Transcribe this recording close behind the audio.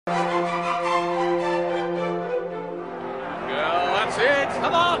That's it.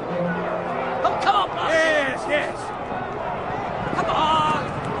 Come on. Oh, come on, Blas. Yes, yes. Come on.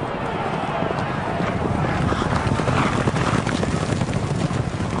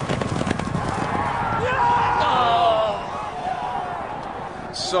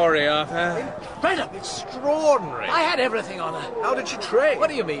 Sorry, Arthur. Incredible. Extraordinary. I had everything on her. How did she train? What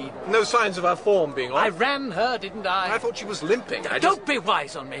do you mean? No signs of her form being off. I ran her, didn't I? I thought she was limping. Don't be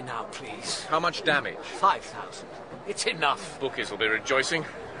wise on me now, please. How much damage? 5,000. It's enough. Bookies will be rejoicing.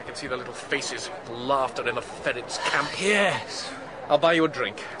 I can see their little faces. Laughter in the ferret's camp. Yes. I'll buy you a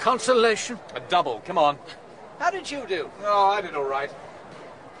drink. Consolation. A double. Come on. How did you do? Oh, I did all right.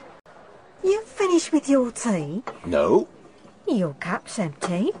 You finished with your tea? No, Your cup's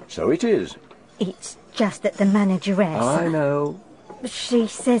empty. so it is. It's just that the manageress... I know. She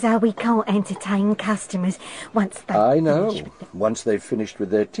says how we can't entertain customers once they... I know. Once they've finished with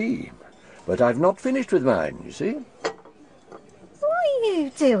their tea. But I've not finished with mine, you see. What are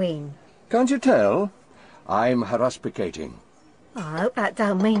you doing? Can't you tell? I'm haruspicating. I hope that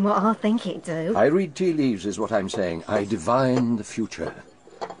don't mean what I think it do. I read tea leaves is what I'm saying. I divine the future.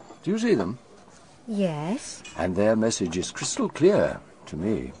 Do you see them? Yes. And their message is crystal clear to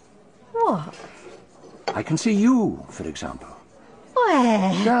me. What? I can see you, for example.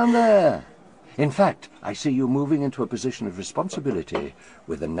 Where? Down there. In fact, I see you moving into a position of responsibility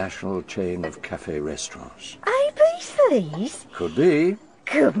with a national chain of cafe restaurants. ABCs? Could be.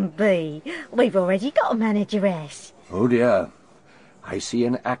 Couldn't be. We've already got a manageress. Oh dear. I see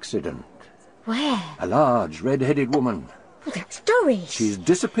an accident. Where? A large, red-headed woman. Well, that's Doris. She's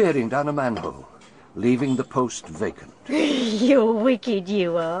disappearing down a manhole, leaving the post vacant. You're wicked,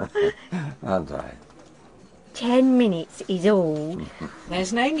 you are. Aren't I? 10 minutes is all.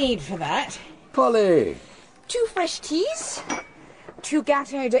 There's no need for that. Polly! 2 fresh teas, 2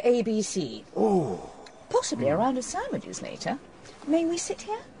 Gateau de ABC. Oh. Possibly a round of sandwiches later. May we sit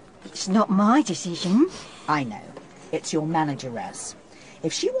here? It's not my decision. I know. It's your manageress.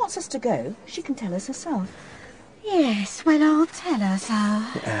 If she wants us to go, she can tell us herself. Yes, well, I'll tell her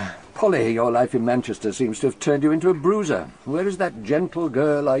so. Polly, your life in Manchester seems to have turned you into a bruiser. Where is that gentle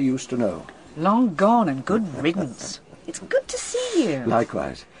girl I used to know? Long gone and good riddance. It's good to see you.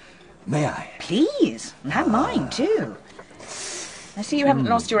 Likewise. May I? Please, and have mine too. I see you haven't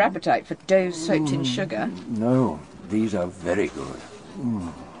lost your appetite for dough soaked in sugar. No, these are very good.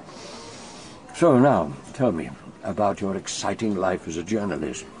 So now, tell me about your exciting life as a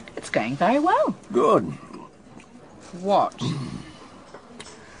journalist. It's going very well. Good. What?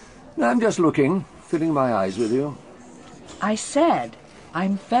 I'm just looking, filling my eyes with you. I said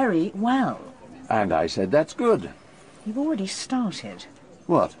I'm very well. And I said that's good. You've already started.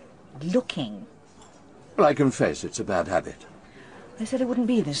 What? Looking. Well, I confess it's a bad habit. I said it wouldn't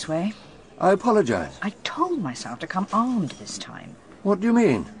be this way. I apologize. I told myself to come armed this time. What do you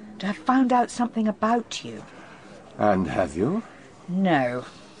mean? To have found out something about you. And have you? No.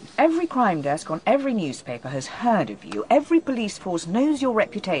 Every crime desk on every newspaper has heard of you. Every police force knows your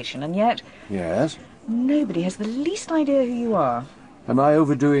reputation, and yet Yes. nobody has the least idea who you are. Am I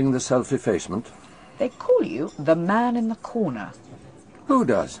overdoing the self-effacement? They call you the man in the corner. Who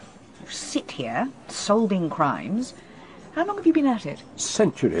does? You sit here, solving crimes. How long have you been at it?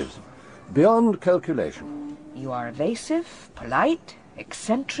 Centuries. Beyond calculation. You are evasive, polite,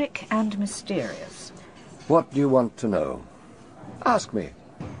 eccentric, and mysterious. What do you want to know? Ask me.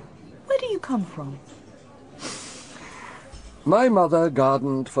 Where do you come from? My mother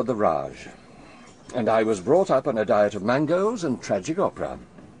gardened for the Raj, and I was brought up on a diet of mangoes and tragic opera.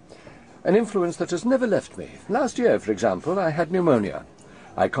 An influence that has never left me. Last year, for example, I had pneumonia.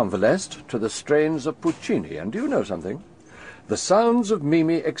 I convalesced to the strains of Puccini, and do you know something? The sounds of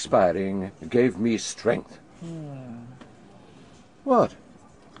Mimi expiring gave me strength. What?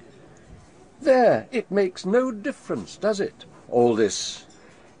 There, it makes no difference, does it? All this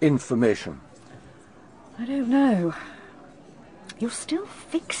information. I don't know. You're still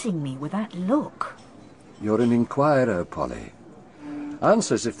fixing me with that look. You're an inquirer, Polly.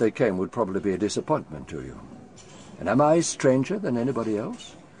 Answers, if they came, would probably be a disappointment to you. And am I stranger than anybody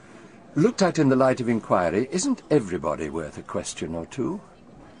else? Looked at in the light of inquiry, isn't everybody worth a question or two?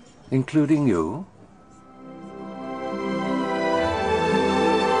 Including you?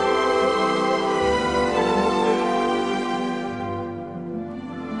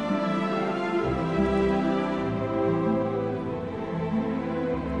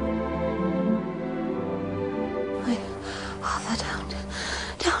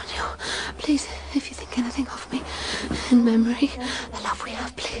 Please, if you think anything of me, in memory, the love we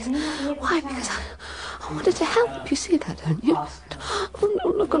have, please. Why? Because I wanted to help. You see that, don't you? Oh,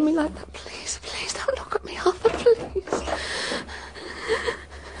 don't look at me like that, please. Please don't look at me, Arthur, please.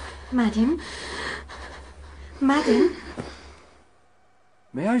 Madam? Madam?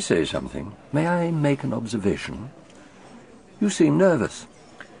 May I say something? May I make an observation? You seem nervous.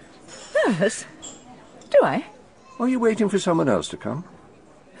 Nervous? Do I? Are you waiting for someone else to come?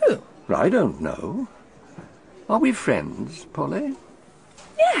 Who? I don't know. Are we friends, Polly?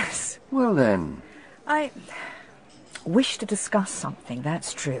 Yes. Well, then. I wish to discuss something,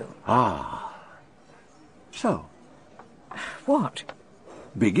 that's true. Ah. So, What?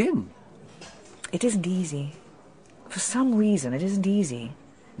 begin. It isn't easy. For some reason, it isn't easy.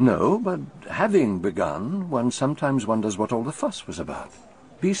 No, but having begun, one sometimes wonders what all the fuss was about.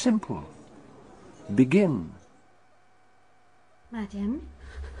 Be simple. Begin. Madam?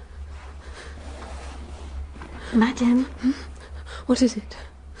 Madam? What is it?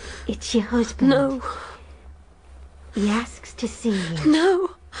 It's your husband. No. He asks to see you. No.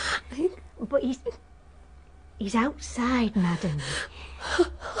 But he's outside, madam.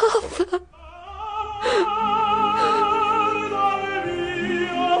 Arthur.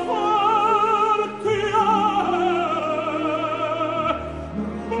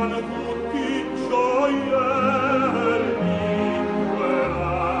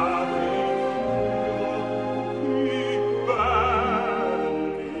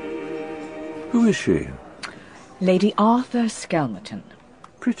 Who is she? Lady Arthur Skelmerton.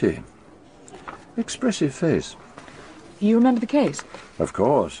 Pretty. Expressive face. You remember the case? Of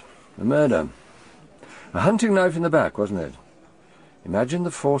course. The murder. A hunting knife in the back, wasn't it? Imagine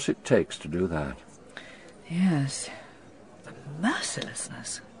the force it takes to do that. Yes. The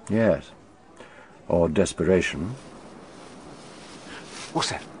mercilessness. Yes. Or desperation. What's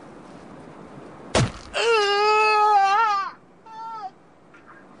that?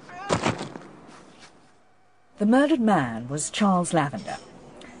 The murdered man was Charles Lavender.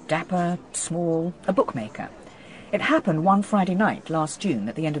 Dapper, small, a bookmaker. It happened one Friday night last June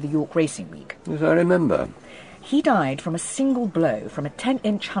at the end of the York Racing Week. Yes, I remember. He died from a single blow from a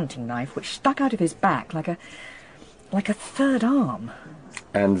 10-inch hunting knife which stuck out of his back like a third arm.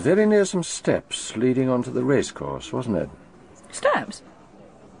 And very near some steps leading onto the racecourse, wasn't it? Steps?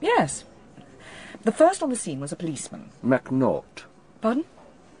 Yes. The first on the scene was a policeman. McNaught. Pardon?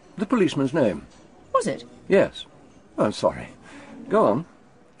 The policeman's name. Was it? Yes. Oh, I'm sorry. Go on.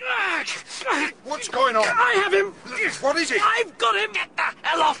 What's going on? I have him! What is it? I've got him! Get the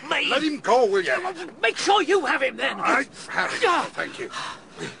hell off me! Let him go, will you? Make sure you have him then! I have it. Thank you.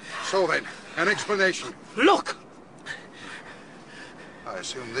 So then, an explanation. Look! I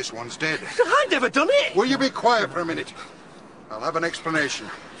assume this one's dead. I never done it! Will you be quiet for a minute? I'll have an explanation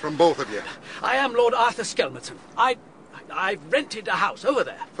from both of you. I am Lord Arthur Skelmerton. I've rented a house over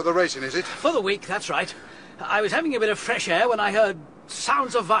there. For the racing, is it? For the week, that's right. I was having a bit of fresh air when I heard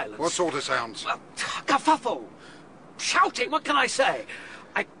sounds of violence. What sort of sounds? Kerfuffle. Shouting, what can I say?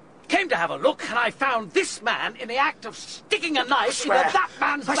 I came to have a look and I found this man in the act of sticking a knife into that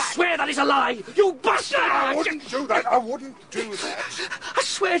man's back. I swear that is a lie. You bastard! I wouldn't do that. I wouldn't do that. I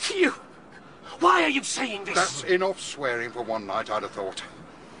swear to you. Why are you saying this? That's enough swearing for one night, I'd have thought.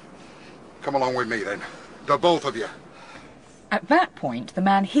 Come along with me, then. The both of you. At that point, the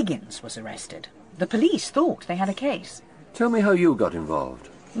man Higgins was arrested. The police thought they had a case. Tell me how you got involved.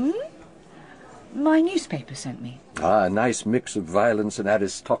 My newspaper sent me. Ah, a nice mix of violence and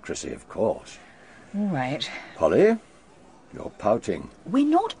aristocracy, of course. All right. Polly, you're pouting. We're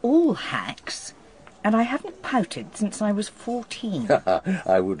not all hacks. And I haven't pouted since I was 14.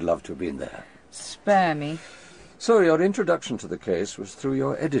 I would love to have been there. Spare me. So your introduction to the case was through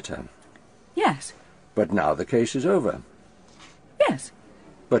your editor. Yes. But now the case is over. Yes.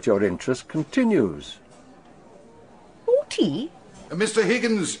 But your interest continues. More tea? Mr.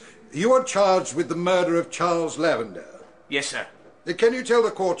 Higgins, you are charged with the murder of Charles Lavender. Yes, sir. Can you tell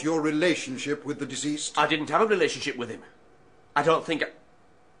the court your relationship with the deceased? I didn't have a relationship with him. I don't think...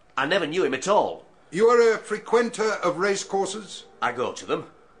 I never knew him at all. You are a frequenter of racecourses? I go to them.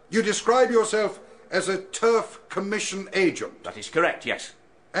 You describe yourself as a turf commission agent. That is correct, yes.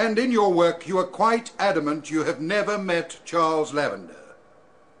 And in your work you are quite adamant you have never met Charles Lavender.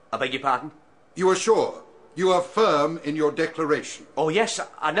 I beg your pardon? You are sure? You are firm in your declaration? Oh, yes,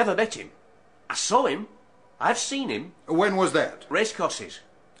 I never met him. I saw him. I've seen him. When was that? Racecourses.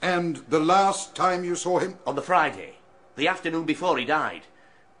 And the last time you saw him? On the Friday. The afternoon before he died.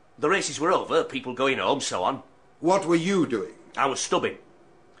 The races were over, people going home, so on. What were you doing? I was stubbing.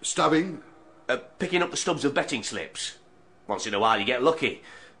 Stubbing? Picking up the stubs of betting slips. Once in a while you get lucky.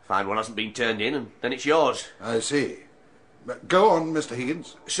 Find one hasn't been turned in, and then it's yours. I see. Go on, Mr.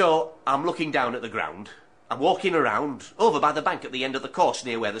 Higgins. So, I'm looking down at the ground. I'm walking around, over by the bank at the end of the course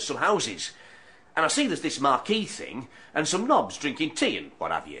near where there's some houses. And I see there's this marquee thing, and some knobs drinking tea and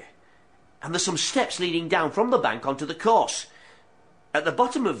what have you. And there's some steps leading down from the bank onto the course. At the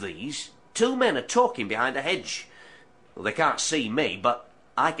bottom of these, 2 men are talking behind a hedge. Well, they can't see me, but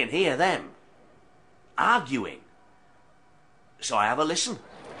I can hear them. Arguing. So I have a listen.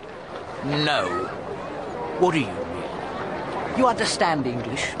 No. What do you mean? You understand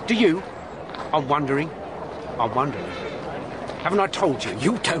English, do you? I'm wondering. Haven't I told you?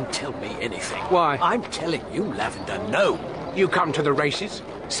 You don't tell me anything. Why? I'm telling you, Lavender, no. You come to the races?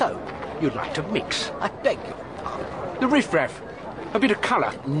 So, You'd like to mix. I beg your pardon. The riff-raff. A bit of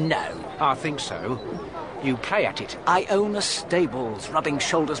colour. No. I think so. You play at it. I own a stables. Rubbing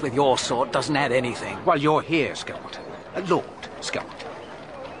shoulders with your sort doesn't add anything. Well, you're here, Skelton. Lord Skelton.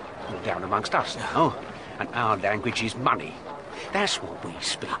 You're down amongst us now, and our language is money. That's what we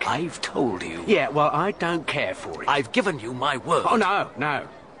speak. I've told you. Yeah, well, I don't care for it. I've given you my word. Oh, no.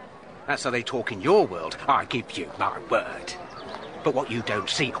 That's how they talk in your world. I give you my word. But what you don't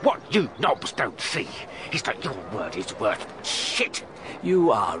see, what you knobs don't see, is that your word is worth shit.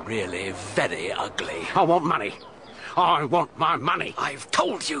 You are really very ugly. I want money. I want my money. I've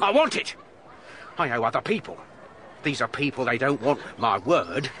told you. I want it. I owe other people. These are people, they don't want my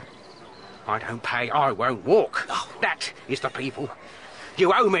word. I don't pay, I won't walk. Oh. That is the people.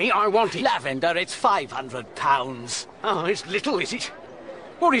 You owe me, I want it. Lavender, it's £500. Oh, it's little, is it?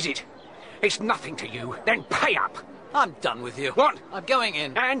 What is it? It's nothing to you. Then pay up. I'm done with you. What? I'm going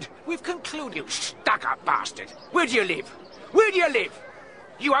in. And? We've concluded. You stuck-up bastard. Where do you live? Where do you live?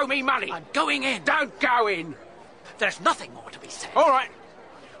 You owe me money. I'm going in. Don't go in. There's nothing more to be said. All right.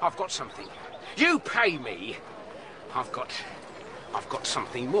 I've got something. You pay me. I've got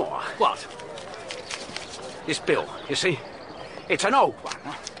something more. What? This bill, you see? It's an old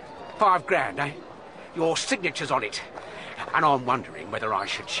one. £5 grand, eh? Your signature's on it. And I'm wondering whether I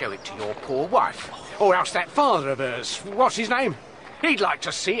should show it to your poor wife. Or else that father of hers. What's his name? He'd like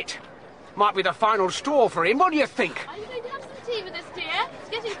to see it. Might be the final straw for him. What do you think? Are you going to have some tea with us, dear? It's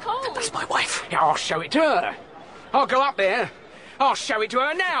getting cold. That's my wife. Yeah, I'll show it to her. I'll go up there. I'll show it to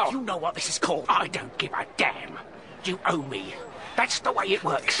her now. You know what this is called. I don't give a damn. You owe me. That's the way it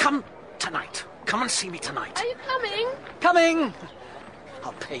works. Come tonight. Come and see me tonight. Are you coming? Coming!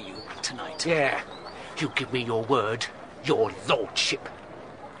 I'll pay you tonight. Yeah. You give me your word, your lordship.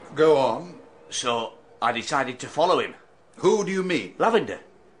 Go on. So I decided to follow him. Who do you mean? Lavender.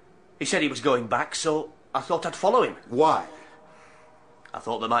 He said he was going back, so I thought I'd follow him. Why? I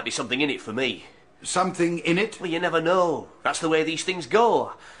thought there might be something in it for me. Something in it? Well, you never know. That's the way these things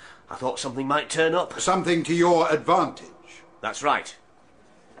go. I thought something might turn up. Something to your advantage. That's right.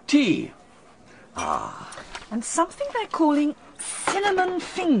 Tea. And something they're calling cinnamon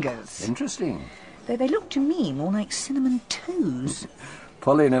fingers. Interesting. Though they look to me more like cinnamon toes.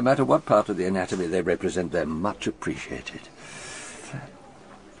 Polly, no matter what part of the anatomy they represent, they're much appreciated.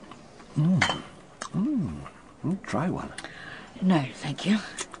 Try one. No, thank you.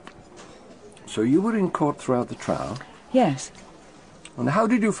 So you were in court throughout the trial? Yes. And how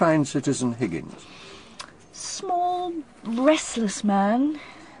did you find Citizen Higgins? Small, restless man.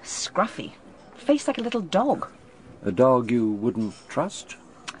 Scruffy. Face like a little dog. A dog you wouldn't trust?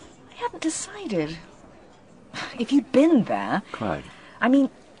 I haven't decided. If you'd been there... Quite. I mean,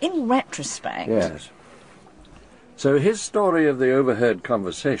 in retrospect... Yes. So his story of the overheard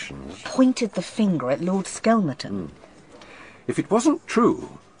conversations... pointed the finger at Lord Skelmerton. If it wasn't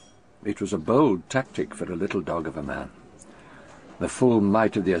true, it was a bold tactic for a little dog of a man. The full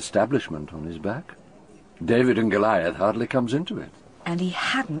might of the establishment on his back. David and Goliath hardly comes into it. And he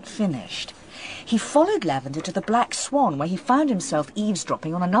hadn't finished. He followed Lavender to the Black Swan, where he found himself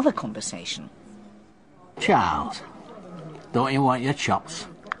eavesdropping on another conversation. Charles, don't you want your chops?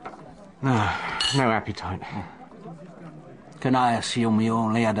 No appetite. Can I assume you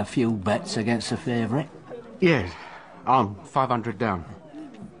only had a few bets against the favourite? Yes, I'm 500 down.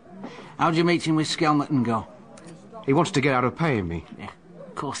 How'd your meeting with Skelmerton go? He wants to get out of paying me. Yeah,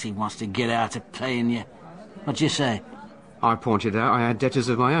 of course he wants to get out of paying you. What'd you say? I pointed out I had debtors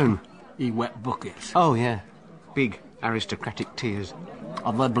of my own. He wet buckets. Oh, yeah. Big aristocratic tears.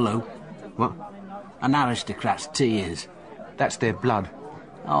 Of the blue? What? An aristocrat's tears. That's their blood.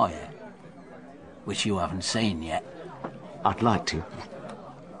 Oh, yeah. Which you haven't seen yet. I'd like to.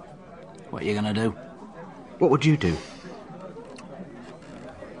 What you gonna do? What would you do?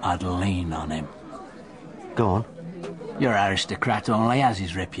 I'd lean on him. Go on. Your aristocrat only has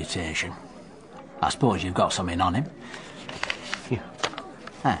his reputation. I suppose you've got something on him.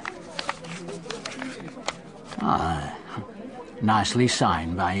 Yeah. Ah, nicely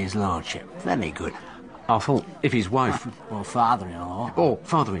signed by his lordship. Very good. I thought if his wife, Well, father-in-law. or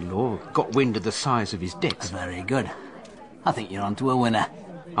father-in-law, got wind of the size of his debts. Very good. I think you're on to a winner.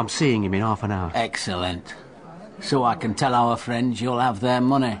 I'm seeing him in half an hour. Excellent. So I can tell our friends you'll have their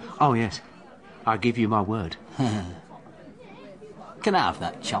money. Oh, yes. I give you my word. Can I have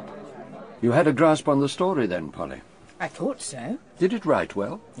that chop? You had a grasp on the story then, Polly? I thought so. Did it write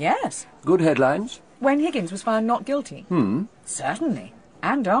well? Yes. Good headlines? When Higgins was found not guilty. Certainly.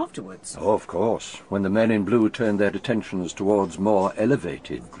 And afterwards. Oh, of course, when the men in blue turned their attentions towards more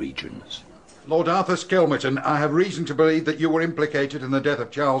elevated regions. Lord Arthur Skelmerton, I have reason to believe that you were implicated in the death of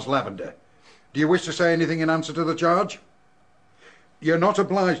Charles Lavender. Do you wish to say anything in answer to the charge? You're not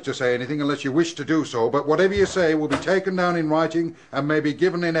obliged to say anything unless you wish to do so, but whatever you say will be taken down in writing and may be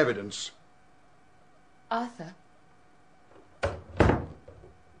given in evidence. Arthur?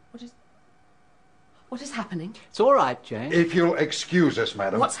 What is happening? It's all right, Jane. If you'll excuse us,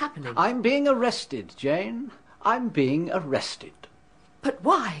 madam. What's happening? I'm being arrested, Jane. I'm being arrested. But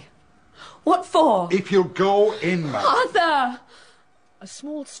why? What for? If you'll go in, madam. Arthur! A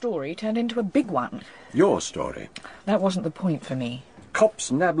small story turned into a big one. Your story. That wasn't the point for me.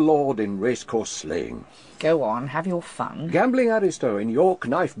 Cops nab lord in racecourse slaying. Go on, have your fun. Gambling aristo in York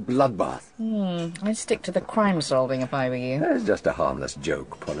knife bloodbath. I'd stick to the crime solving if I were you. That's just a harmless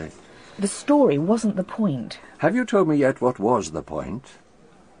joke, Polly. The story wasn't the point. Have you told me yet what was the point?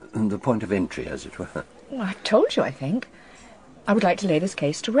 The point of entry, as it were. Well, I've told you, I think. I would like to lay this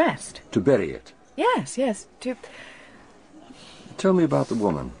case to rest. To bury it. Yes, to... Tell me about the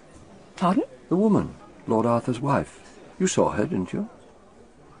woman. Pardon? The woman, Lord Arthur's wife. You saw her, didn't you?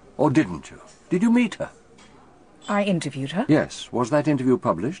 Or didn't you? Did you meet her? I interviewed her. Yes. Was that interview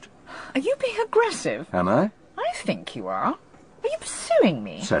published? Are you being aggressive? Am I? I think you are. Are you pursuing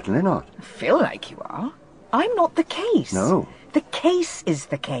me? Certainly not. I feel like you are. I'm not the case. No. The case is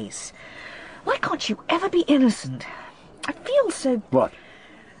the case. Why can't you ever be innocent? I feel so... What?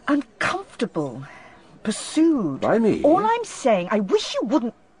 Uncomfortable. Pursued. By me? All I'm saying, I wish you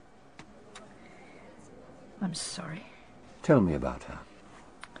wouldn't... I'm sorry. Tell me about her.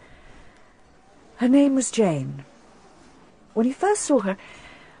 Her name was Jane. When you first saw her,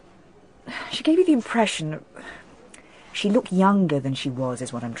 she gave you the impression... She looked younger than she was,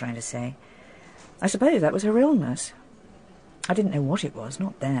 is what I'm trying to say. I suppose that was her illness. I didn't know what it was,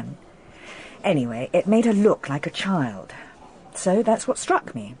 not then. Anyway, it made her look like a child. So that's what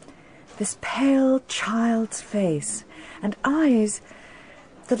struck me. This pale child's face, and eyes,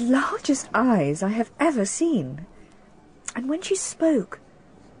 the largest eyes I have ever seen. And when she spoke,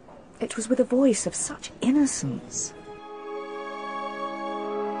 it was with a voice of such innocence.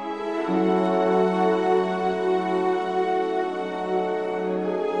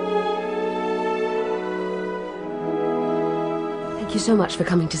 Thank you so much for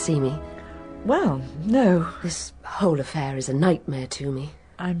coming to see me. Well, no. This whole affair is a nightmare to me.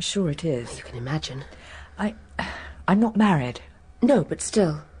 I'm sure it is. You can imagine. I'm not married. No, but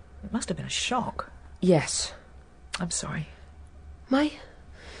still. It must have been a shock. Yes. I'm sorry. My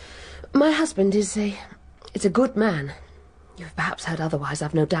husband is a good man. You've perhaps heard otherwise,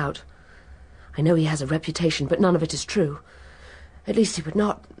 I've no doubt. I know he has a reputation, but none of it is true. At least he would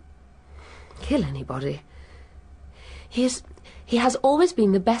not kill anybody. He has always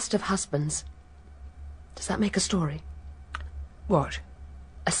been the best of husbands. Does that make a story? What?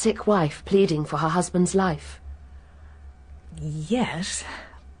 A sick wife pleading for her husband's life. Yes.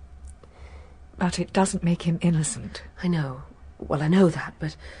 But it doesn't make him innocent. I know. Well, I know that,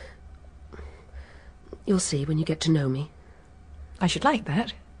 but... You'll see when you get to know me. I should like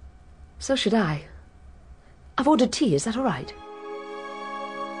that. So should I. I've ordered tea, is that all right?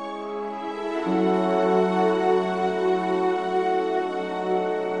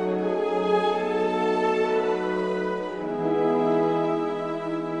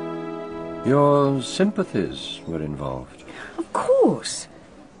 Your sympathies were involved. Of course.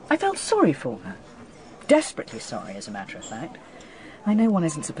 I felt sorry for her. Desperately sorry, as a matter of fact. I know one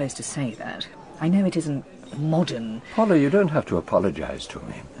isn't supposed to say that. I know it isn't modern. Polly, you don't have to apologize to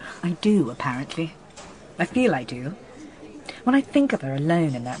me. I do, apparently. I feel I do. When I think of her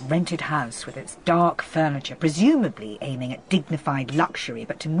alone in that rented house with its dark furniture, presumably aiming at dignified luxury,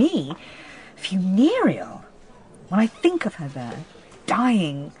 but to me, funereal. When I think of her there,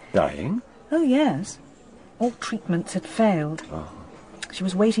 dying... Dying? Oh, yes. All treatments had failed. Oh. She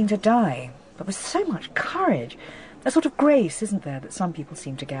was waiting to die, but with so much courage. A sort of grace, isn't there, that some people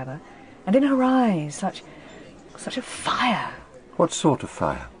seem to gather? And in her eyes, such a fire. What sort of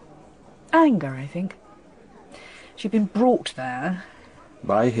fire? Anger, I think. She'd been brought there.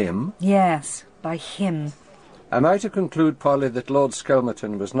 By him? Yes, by him. Am I to conclude, Polly, that Lord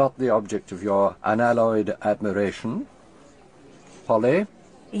Skelmerton was not the object of your unalloyed admiration? Polly?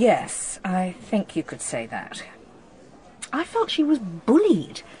 Yes, I think you could say that. I felt she was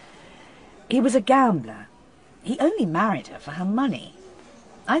bullied. He was a gambler. He only married her for her money.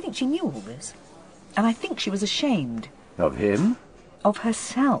 I think she knew all this. And I think she was ashamed. Of him? Of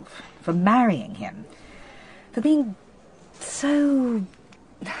herself, for marrying him. For being so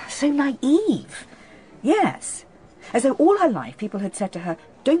naive. Yes. As though all her life people had said to her,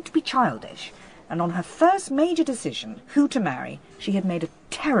 don't be childish. And on her first major decision, who to marry, she had made a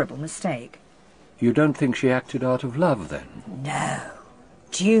terrible mistake. You don't think she acted out of love, then? No.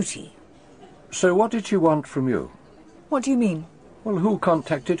 Duty. So what did she want from you? What do you mean? Well, who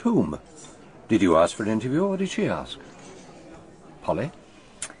contacted whom? Did you ask for an interview, or did she ask? Polly?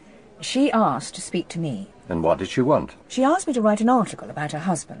 She asked to speak to me. And what did she want? She asked me to write an article about her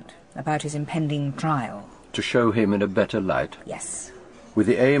husband, about his impending trial. To show him in a better light? Yes. With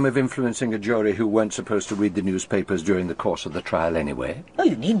the aim of influencing a jury who weren't supposed to read the newspapers during the course of the trial anyway? Oh,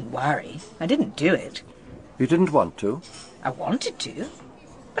 you needn't worry. I didn't do it. You didn't want to? I wanted to,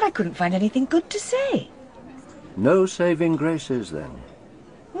 but I couldn't find anything good to say. No saving graces, then?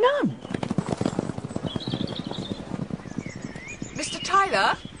 None. Mr.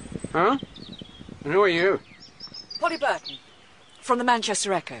 Tyler? Huh? And who are you? Polly Burton, from the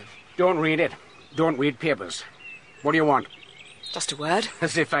Manchester Echo. Don't read it. Don't read papers. What do you want? Just a word.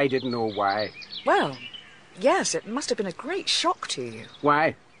 As if I didn't know why. Well, yes, it must have been a great shock to you.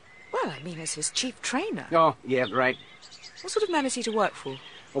 Why? Well, I mean, as his chief trainer. Oh, yeah, right. What sort of man is he to work for?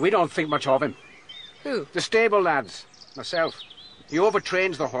 Well, we don't think much of him. Who? The stable lads. Myself. He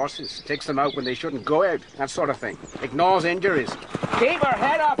overtrains the horses, takes them out when they shouldn't go out, that sort of thing. Ignores injuries. Keep her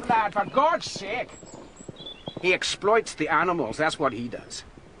head up, lad, for God's sake. He exploits the animals, that's what he does.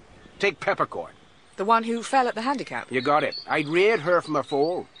 Take Peppercorn. The one who fell at the handicap? You got it. I'd reared her from a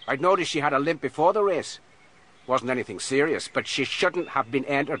foal. I'd noticed she had a limp before the race. Wasn't anything serious, but she shouldn't have been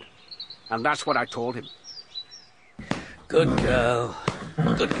entered. And that's what I told him. Good girl.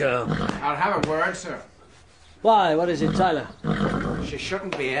 Good girl. I'll have a word, sir. Why? What is it, Tyler? She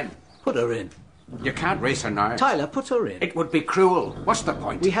shouldn't be in. Put her in. You can't race her now. Tyler, put her in. It would be cruel. What's the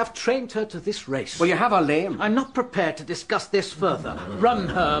point? We have trained her to this race. Well, you have her lame. I'm not prepared to discuss this further. Run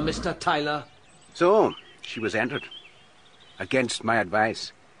her, Mr. Tyler. So, she was entered. Against my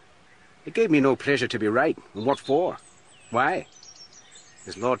advice. It gave me no pleasure to be right. And what for? Why?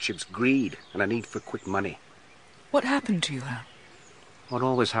 His lordship's greed and a need for quick money. What happened to her? What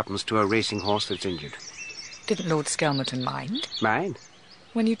always happens to a racing horse that's injured. Didn't Lord Skelmerton mind? Mind?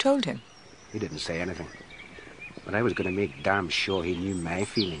 When you told him? He didn't say anything. But I was going to make damn sure he knew my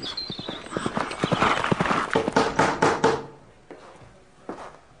feelings.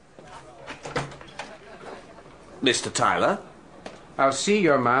 Mr. Tyler? I'll see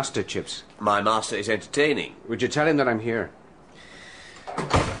your master, Chips. My master is entertaining. Would you tell him that I'm here?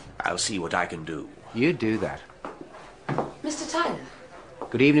 I'll see what I can do. You do that. Mr. Tyler,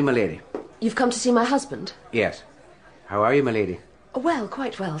 Good evening, my lady. you've come to see my husband? Yes. How are you, my lady? Well,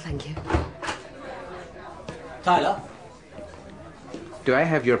 quite well, thank you. Tyler? Do I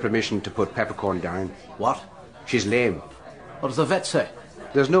have your permission to put Peppercorn down? What? She's lame. What does the vet say?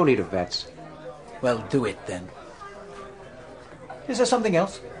 There's no need of vets. Well, do it then. Is there something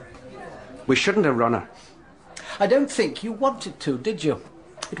else? We shouldn't have run her. I don't think you wanted to, did you?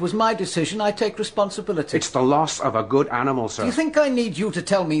 It was my decision. I take responsibility. It's the loss of a good animal, sir. Do you think I need you to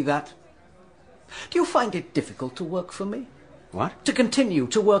tell me that? Do you find it difficult to work for me? What? To continue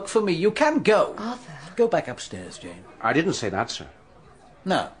to work for me. You can go. Arthur. Go back upstairs, Jane. I didn't say that, sir.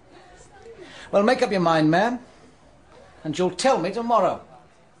 No. Well, make up your mind, man. And you'll tell me tomorrow.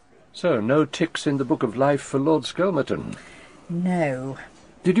 So, no ticks in the book of life for Lord Skelmerton? No.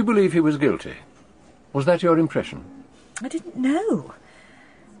 Did you believe he was guilty? Was that your impression? I didn't know.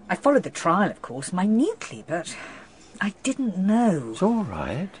 I followed the trial, of course, minutely, but I didn't know. It's all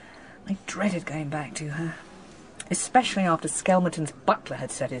right. I dreaded going back to her, especially after Skelmerton's butler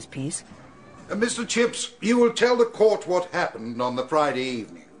had said his piece. Mr. Chips, you will tell the court what happened on the Friday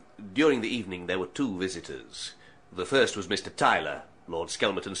evening. During the evening there were two visitors. The first was Mr. Tyler, Lord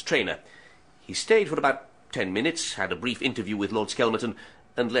Skelmerton's trainer. He stayed for about 10 minutes, had a brief interview with Lord Skelmerton,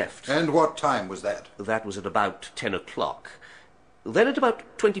 and left. And what time was that? That was at about 10 o'clock. Then at about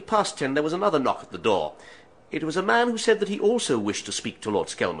 10:20 there was another knock at the door. It was a man who said that he also wished to speak to Lord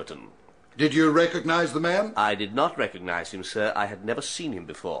Skelmerton. Did you recognize the man? I did not recognize him, sir. I had never seen him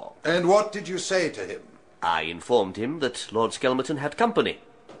before. And what did you say to him? I informed him that Lord Skelmerton had company.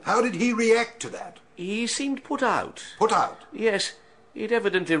 How did he react to that? He seemed put out. Put out? Yes. It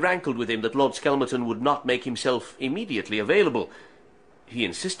evidently rankled with him that Lord Skelmerton would not make himself immediately available. He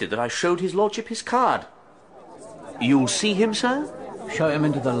insisted that I showed his lordship his card. You'll see him, sir? Show him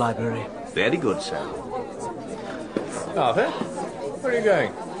into the library. Very good, sir. Arthur, where are you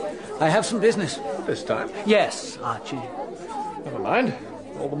going? I have some business. This time? Yes, Archie. Never mind.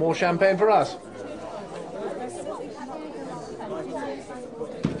 All the more champagne for us.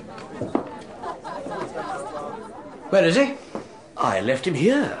 Where is he? I left him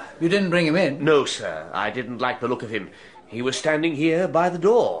here. You didn't bring him in? No, sir. I didn't like the look of him. He was standing here by the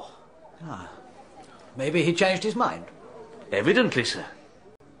door. Ah. Maybe he changed his mind. Evidently, sir.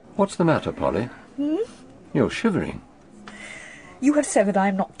 What's the matter, Polly? You're shivering. You have said that I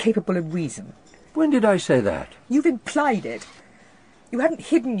am not capable of reason. When did I say that? You've implied it. You haven't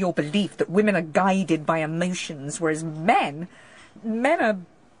hidden your belief that women are guided by emotions, whereas men are...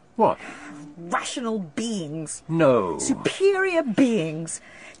 What? Rational beings. No. Superior beings,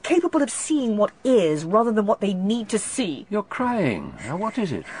 capable of seeing what is rather than what they need to see. You're crying. Now, what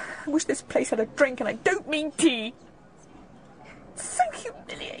is it? I wish this place had a drink, and I don't mean tea. It's so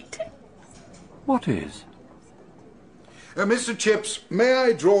humiliating. What is? Mr. Chips, may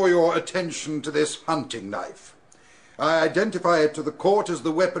I draw your attention to this hunting knife? I identify it to the court as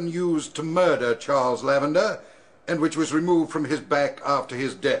the weapon used to murder Charles Lavender, and which was removed from his back after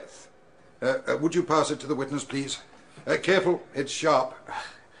his death. Would you pass it to the witness, please? Careful, it's sharp.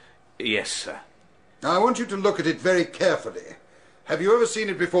 Yes, sir. I want you to look at it very carefully. Have you ever seen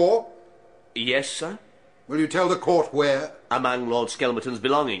it before? Yes, sir. Will you tell the court where? Among Lord Skelmerton's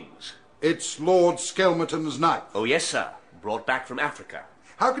belongings. It's Lord Skelmerton's knife. Oh, yes, sir. Brought back from Africa.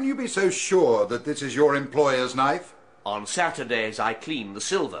 How can you be so sure that this is your employer's knife? On Saturdays, I clean the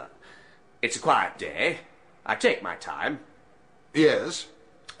silver. It's a quiet day. I take my time. Yes.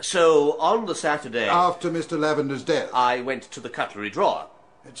 So, on the Saturday... After Mr. Lavender's death? I went to the cutlery drawer.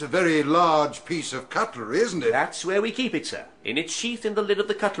 It's a very large piece of cutlery, isn't it? That's where we keep it, sir. In its sheath in the lid of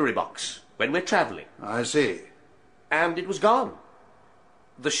the cutlery box, when we're travelling. I see. And it was gone.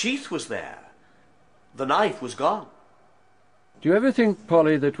 The sheath was there. The knife was gone. Do you ever think,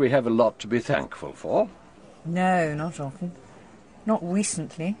 Polly, that we have a lot to be thankful for? No, not often. Not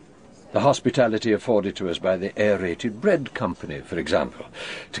recently. The hospitality afforded to us by the Aerated Bread Company, for example,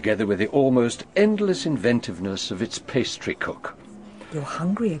 together with the almost endless inventiveness of its pastry cook. You're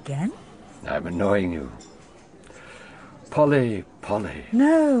hungry again? I'm annoying you. Polly.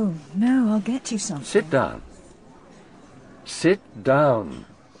 No, I'll get you something. Sit down. Sit down.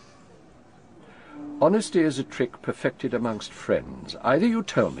 Honesty is a trick perfected amongst friends. Either you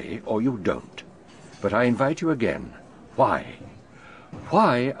tell me or you don't. But I invite you again. Why?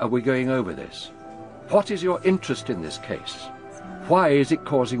 Why are we going over this? What is your interest in this case? Why is it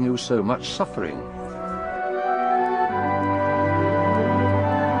causing you so much suffering?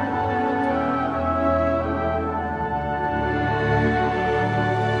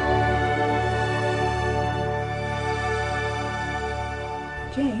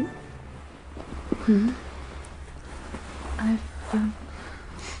 Jane? I've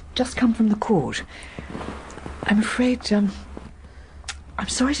just come from the court. I'm afraid, I'm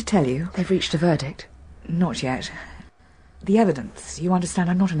sorry to tell you. They've reached a verdict? Not yet. The evidence, you understand,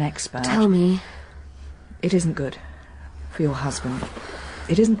 I'm not an expert. Tell me. It isn't good. For your husband.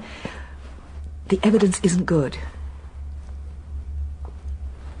 It isn't... The evidence isn't good.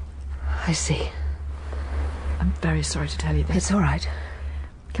 I see. I'm very sorry to tell you this. It's all right.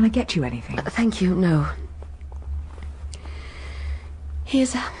 Can I get you anything? Thank you, no. He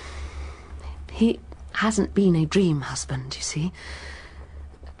hasn't been a dream husband, you see.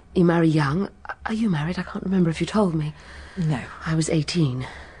 You marry young. Are you married? I can't remember if you told me. No. I was 18.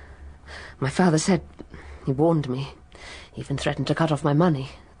 My father said... He warned me. Even threatened to cut off my money,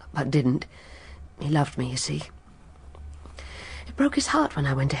 but didn't. He loved me, you see. It broke his heart when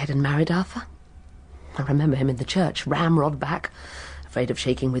I went ahead and married Arthur. I remember him in the church, ramrod back, afraid of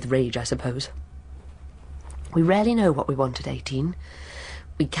shaking with rage, I suppose. We rarely know what we want at 18.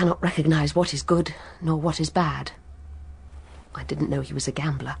 We cannot recognise what is good, nor what is bad. I didn't know he was a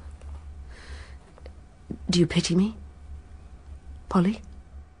gambler. Do you pity me, Polly?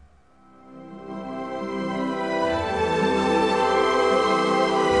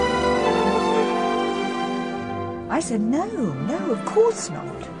 I said no, of course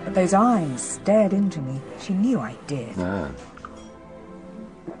not. But those eyes stared into me. She knew I did. Ah.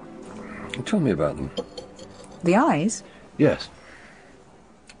 Tell me about them. The eyes? Yes.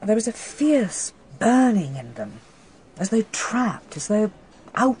 There was a fierce burning in them, as though trapped, as though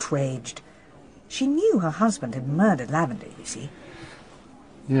outraged. She knew her husband had murdered Lavender, you see.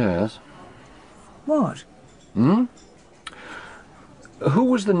 Yes. What? Who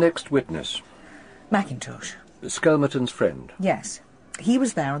was the next witness? Mackintosh. Skelmerton's friend? Yes. He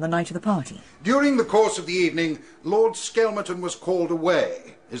was there on the night of the party. During the course of the evening, Lord Skelmerton was called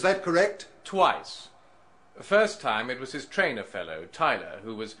away. Is that correct? Twice. The first time it was his trainer fellow, Tyler,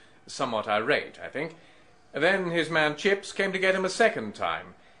 who was somewhat irate, I think. Then his man Chips came to get him a second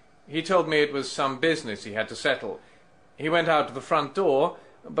time. He told me it was some business he had to settle. He went out to the front door,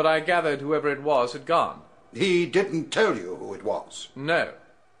 but I gathered whoever it was had gone. He didn't tell you who it was? No.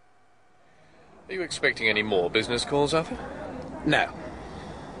 Are you expecting any more business calls, Arthur? No.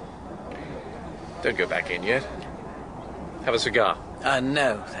 Don't go back in yet. Have a cigar.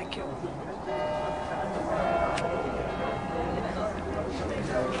 No, thank you.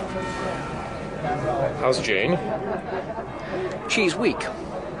 How's Jane? She's weak.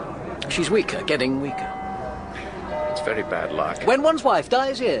 She's weaker, getting weaker. It's very bad luck. When one's wife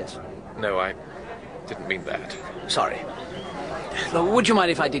dies, yes. No, I didn't mean that. Sorry. Look, would you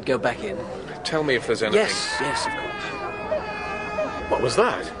mind if I did go back in? Tell me if there's anything... Yes, of course. What was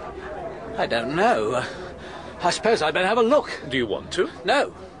that? I don't know. I suppose I'd better have a look. Do you want to?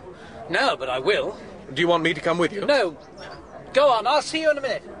 No. No, but I will. Do you want me to come with you? No. Go on, I'll see you in a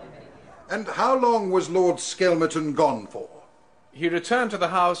minute. And how long was Lord Skelmerton gone for? He returned to the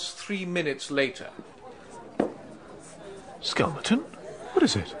house 3 minutes later. Skelmerton? What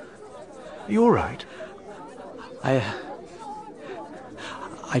is it? Are you all right? I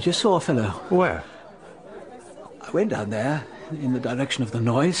just saw a fellow. Where? I went down there, in the direction of the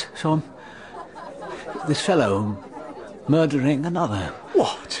noise, saw him. This fellow murdering another.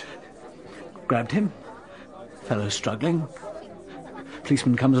 What? Grabbed him. Fellow's struggling.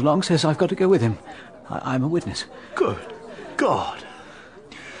 Policeman comes along, says I've got to go with him. I'm a witness. Good God.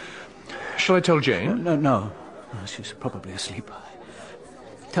 Shall I tell Jane? No. She's probably asleep.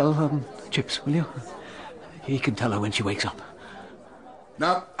 Tell Chips, will you? He can tell her when she wakes up.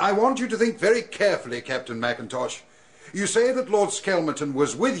 Now, I want you to think very carefully, Captain Mackintosh. You say that Lord Skelmerton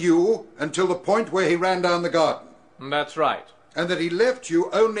was with you until the point where he ran down the garden. That's right. And that he left you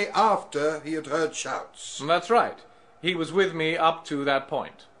only after he had heard shouts. That's right. He was with me up to that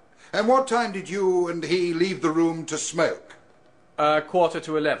point. And what time did you and he leave the room to smoke?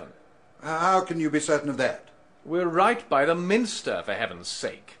 11:15. How can you be certain of that? We're right by the Minster, for heaven's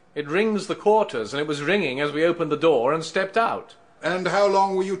sake. It rings the quarters, and it was ringing as we opened the door and stepped out. And how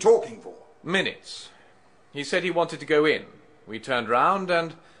long were you talking for? Minutes. He said he wanted to go in. We turned round,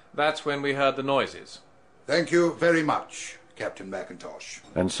 and that's when we heard the noises. Thank you very much, Captain Mackintosh.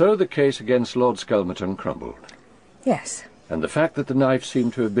 And so the case against Lord Skelmerton crumbled. Yes. And the fact that the knife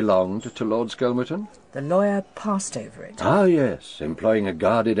seemed to have belonged to Lord Skelmerton? The lawyer passed over it. Ah, yes, employing a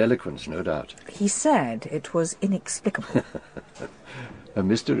guarded eloquence, no doubt. He said it was inexplicable. A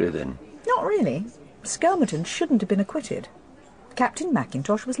mystery, then? Not really. Skelmerton shouldn't have been acquitted. Captain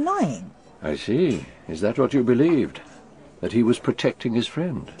Mackintosh was lying. I see. Is that what you believed? That he was protecting his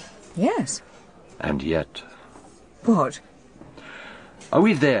friend? Yes. And yet... What? Are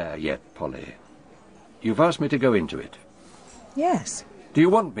we there yet, Polly? You've asked me to go into it. Yes. Do you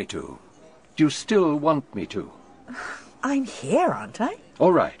want me to? Do you still want me to? I'm here, aren't I?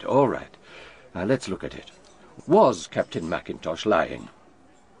 All right. Now, let's look at it. Was Captain Mackintosh lying?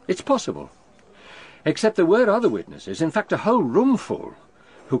 It's possible. Except there were other witnesses, in fact a whole room full,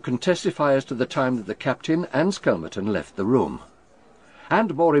 who can testify as to the time that the captain and Skelmerton left the room.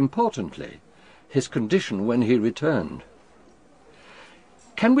 And, more importantly, his condition when he returned.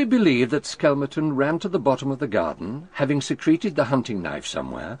 Can we believe that Skelmerton ran to the bottom of the garden, having secreted the hunting knife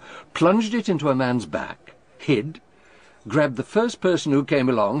somewhere, plunged it into a man's back, hid, grabbed the first person who came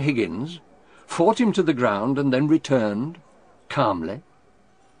along, Higgins, fought him to the ground, and then returned, calmly?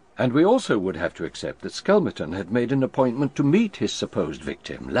 And we also would have to accept that Skelmerton had made an appointment to meet his supposed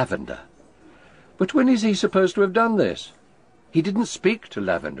victim, Lavender. But when is he supposed to have done this? He didn't speak to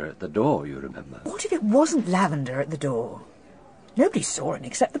Lavender at the door, you remember. What if it wasn't Lavender at the door? Nobody saw him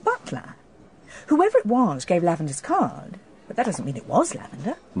except the butler. Whoever it was gave Lavender's card, but that doesn't mean it was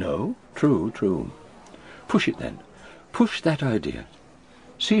Lavender. No, true. Push it then. Push that idea.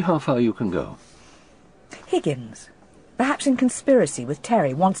 See how far you can go. Higgins, perhaps in conspiracy with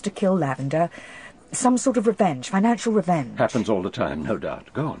Terry, wants to kill Lavender. Some sort of revenge, financial revenge. Happens all the time, no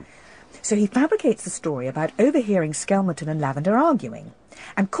doubt. Go on. So he fabricates the story about overhearing Skelmerton and Lavender arguing,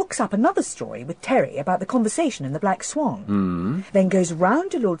 and cooks up another story with Terry about the conversation in the Black Swan. Then goes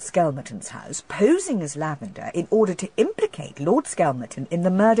round to Lord Skelmerton's house, posing as Lavender in order to implicate Lord Skelmerton in the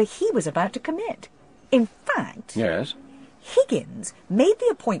murder he was about to commit. In fact... Yes? Higgins made the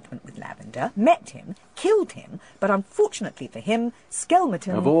appointment with Lavender, met him, killed him, but unfortunately for him,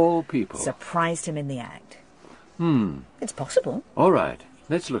 Skelmerton... Of all people. ...surprised him in the act. It's possible. All right,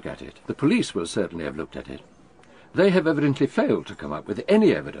 let's look at it. The police will certainly have looked at it. They have evidently failed to come up with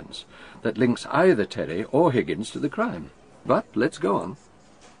any evidence that links either Terry or Higgins to the crime. But let's go on.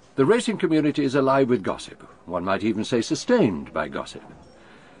 The racing community is alive with gossip. One might even say sustained by gossip.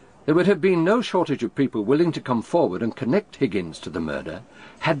 There would have been no shortage of people willing to come forward and connect Higgins to the murder,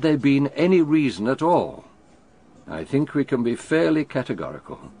 had there been any reason at all. I think we can be fairly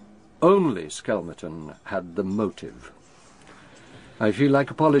categorical. Only Skelmerton had the motive. I feel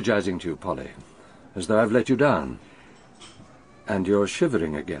like apologizing to you, Polly, as though I've let you down. And you're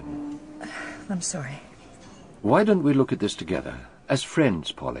shivering again. I'm sorry. Why don't we look at this together, as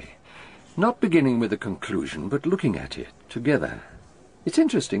friends, Polly? Not beginning with a conclusion, but looking at it together. It's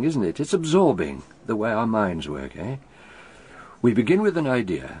interesting, isn't it? It's absorbing, the way our minds work, eh? We begin with an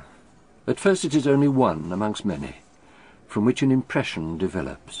idea. At first it is only one amongst many, from which an impression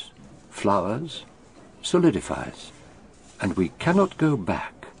develops, flowers, solidifies, and we cannot go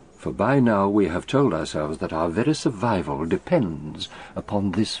back, for by now we have told ourselves that our very survival depends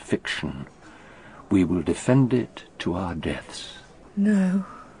upon this fiction. We will defend it to our deaths. No.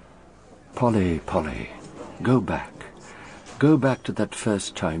 Polly, Polly, go back. Go back to that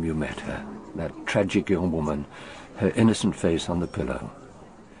first time you met her, that tragic young woman, her innocent face on the pillow.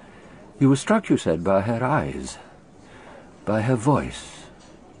 You were struck, you said, by her eyes, by her voice.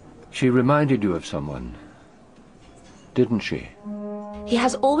 She reminded you of someone, didn't she? He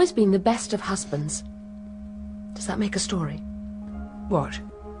has always been the best of husbands. Does that make a story? What?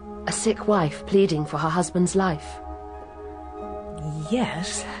 A sick wife pleading for her husband's life.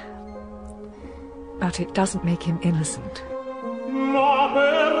 Yes. But it doesn't make him innocent. Ma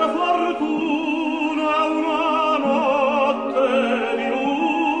per fortuna una notte di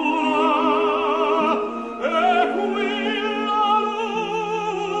luna e qui la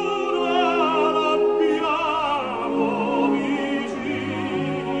luna l'abbiamo vicina.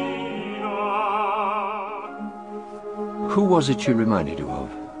 Who was it she reminded you of?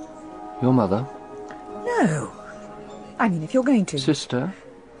 Your mother? No. I mean, if you're going to... Sister?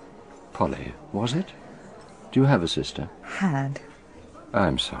 Polly, was it? Do you have a sister? Had.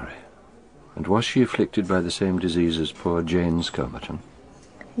 I'm sorry. And was she afflicted by the same disease as poor Jane Skelmerton?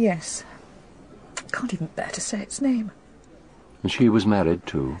 Yes. Can't even bear to say its name. And she was married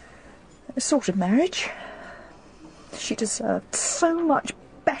too? A sort of marriage. She deserved so much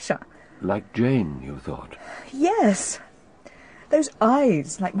better. Like Jane, you thought? Yes. Those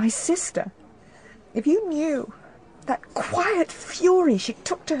eyes, like my sister. If you knew that quiet fury she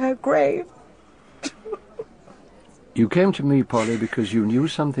took to her grave. You came to me, Polly, because you knew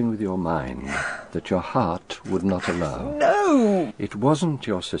something with your mind that your heart would not allow. No! It wasn't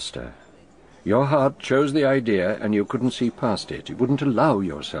your sister. Your heart chose the idea and you couldn't see past it. You wouldn't allow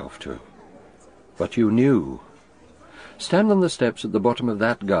yourself to. But you knew. Stand on the steps at the bottom of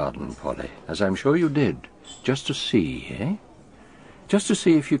that garden, Polly, as I'm sure you did, just to see, eh? Just to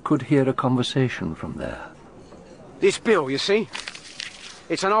see if you could hear a conversation from there. This bill, you see?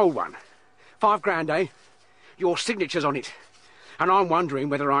 It's an old one. £5 grand, eh? Your signature's on it. And I'm wondering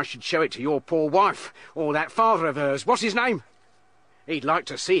whether I should show it to your poor wife, or that father of hers. What's his name? He'd like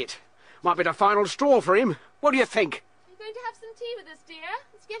to see it. Might be the final straw for him. What do you think? Are you going to have some tea with us, dear?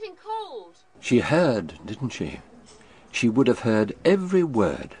 It's getting cold. She heard, didn't she? She would have heard every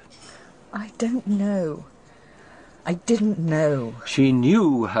word. I don't know. I didn't know. She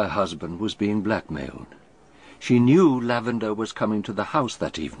knew her husband was being blackmailed. She knew Lavender was coming to the house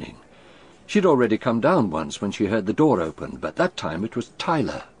that evening. She'd already come down once when she heard the door open, but that time it was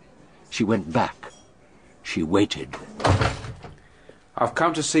Tyler. She went back. She waited. I've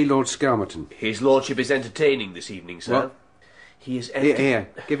come to see Lord Skelmerton. His lordship is entertaining this evening, sir. What? He is Here,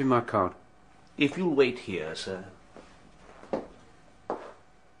 give him my card. If you'll wait here, sir.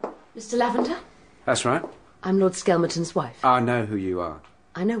 Mr. Lavender? That's right. I'm Lord Skelmerton's wife. I know who you are.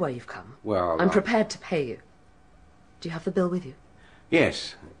 I know why you've come. Well, I'm prepared to pay you. Do you have the bill with you?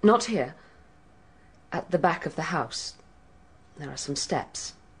 Yes. Not here. At the back of the house. There are some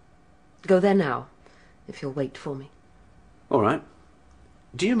steps. Go there now, if you'll wait for me. All right.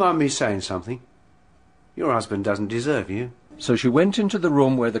 Do you mind me saying something? Your husband doesn't deserve you. So she went into the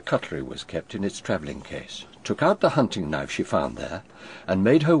room where the cutlery was kept in its travelling case, took out the hunting knife she found there, and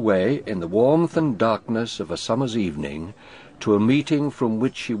made her way, in the warmth and darkness of a summer's evening, to a meeting from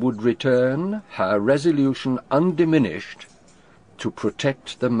which she would return, her resolution undiminished, to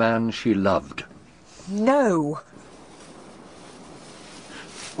protect the man she loved. No.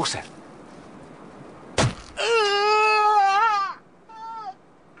 What's that?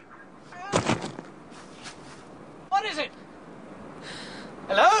 What is it?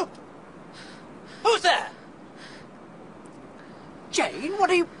 Hello? Who's there?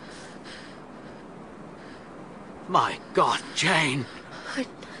 God, Jane.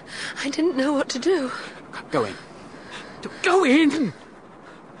 I didn't know what to do. Go in. Go in!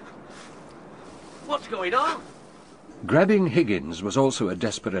 What's going on? Grabbing Higgins was also a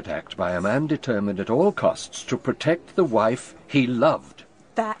desperate act by a man determined at all costs to protect the wife he loved.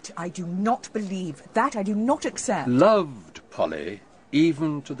 That I do not believe. That I do not accept. Loved, Polly,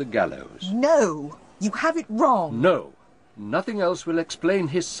 even to the gallows. No, you have it wrong. No, nothing else will explain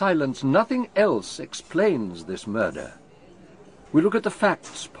his silence. Nothing else explains this murder. We look at the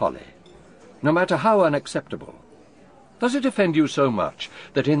facts, Polly, no matter how unacceptable. Does it offend you so much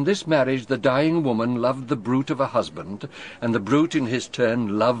that in this marriage the dying woman loved the brute of a husband, and the brute in his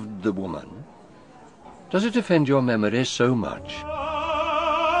turn loved the woman? Does it offend your memory so much?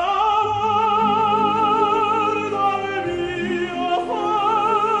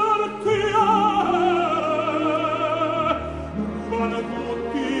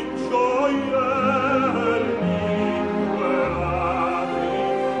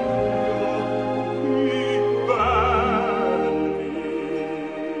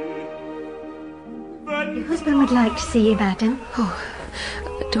 Your husband would like to see you, madam.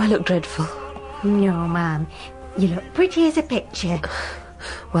 Oh, do I look dreadful? No, ma'am. You look pretty as a picture.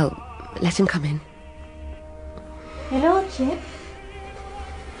 Well, let him come in. Your lordship.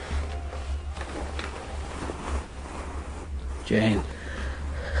 Jane.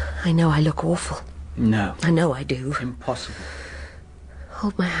 I know I look awful. No. I know I do. Impossible.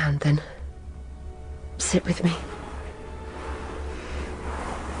 Hold my hand, then. Sit with me.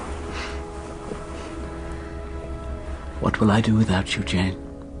 What will I do without you, Jane?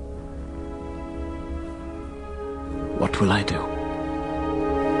 What will I do?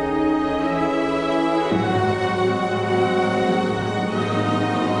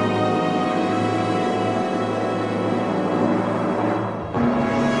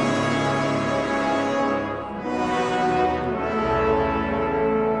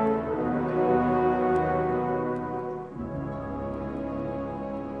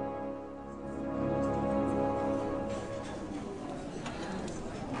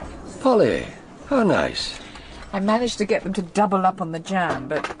 Polly, how nice. I managed to get them to double up on the jam,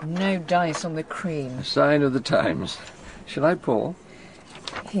 but no dice on the cream. A sign of the times. Shall I pour?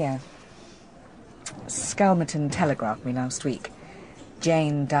 Here. Skelmerton telegraphed me last week.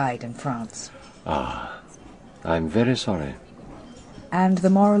 Jane died in France. Ah, I'm very sorry. And the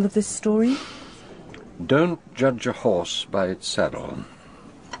moral of this story? Don't judge a horse by its saddle,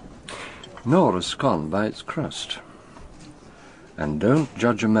 nor a scone by its crust. And don't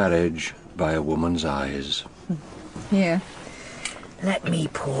judge a marriage by a woman's eyes. Here. Let me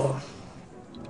pour.